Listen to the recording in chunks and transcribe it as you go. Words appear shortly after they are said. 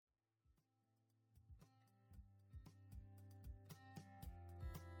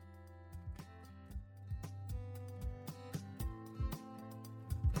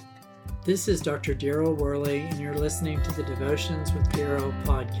This is Dr. Daryl Worley, and you're listening to the Devotions with Daryl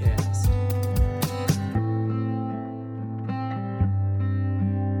podcast.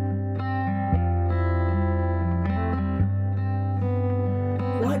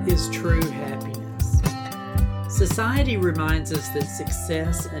 What is true happiness? Society reminds us that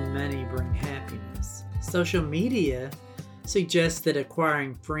success and money bring happiness. Social media suggests that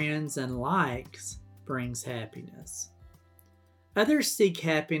acquiring friends and likes brings happiness. Others seek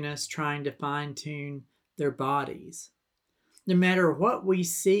happiness trying to fine-tune their bodies. No matter what we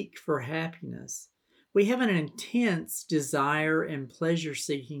seek for happiness, we have an intense desire and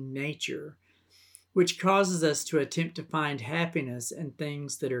pleasure-seeking nature, which causes us to attempt to find happiness in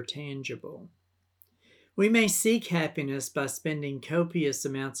things that are tangible. We may seek happiness by spending copious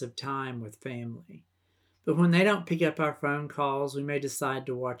amounts of time with family, but when they don't pick up our phone calls, we may decide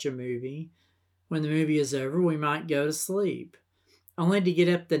to watch a movie. When the movie is over, we might go to sleep, only to get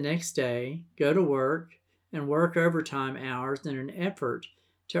up the next day, go to work, and work overtime hours in an effort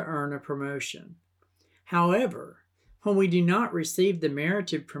to earn a promotion. However, when we do not receive the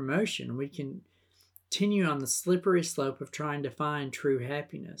merited promotion, we continue on the slippery slope of trying to find true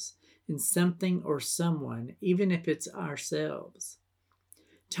happiness in something or someone, even if it's ourselves.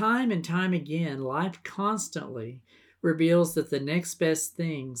 Time and time again, life constantly reveals that the next best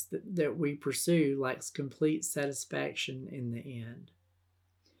things that we pursue lacks complete satisfaction in the end.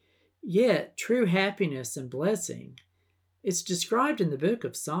 Yet, true happiness and blessing is described in the book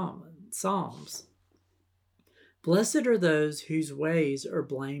of Psalms. Blessed are those whose ways are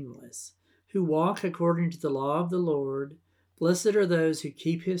blameless, who walk according to the law of the Lord. Blessed are those who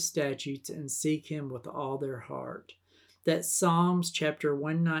keep his statutes and seek him with all their heart. That's Psalms chapter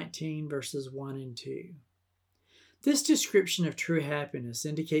 119, verses 1 and 2. This description of true happiness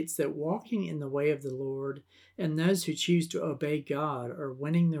indicates that walking in the way of the Lord and those who choose to obey God are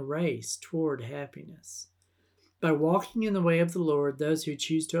winning the race toward happiness. By walking in the way of the Lord, those who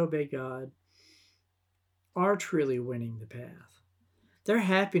choose to obey God are truly winning the path. Their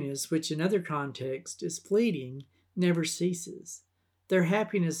happiness, which in other contexts is fleeting, never ceases. Their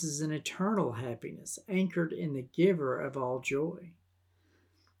happiness is an eternal happiness, anchored in the giver of all joy.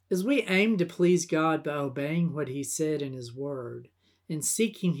 As we aim to please God by obeying what he said in his word and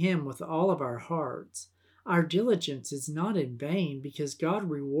seeking him with all of our hearts, our diligence is not in vain because God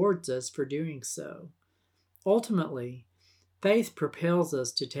rewards us for doing so. Ultimately, faith propels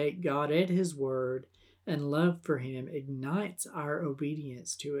us to take God at his word, and love for him ignites our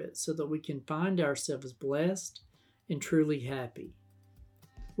obedience to it so that we can find ourselves blessed and truly happy.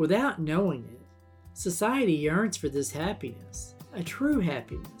 Without knowing it, society yearns for this happiness, a true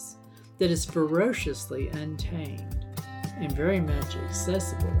happiness that is ferociously untamed and very much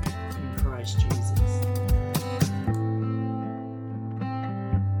accessible in Christ Jesus.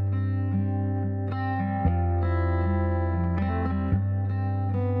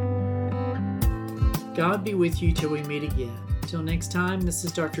 God be with you till we meet again. Till next time, this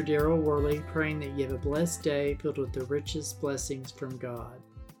is Dr. Daryl Worley praying that you have a blessed day filled with the richest blessings from God.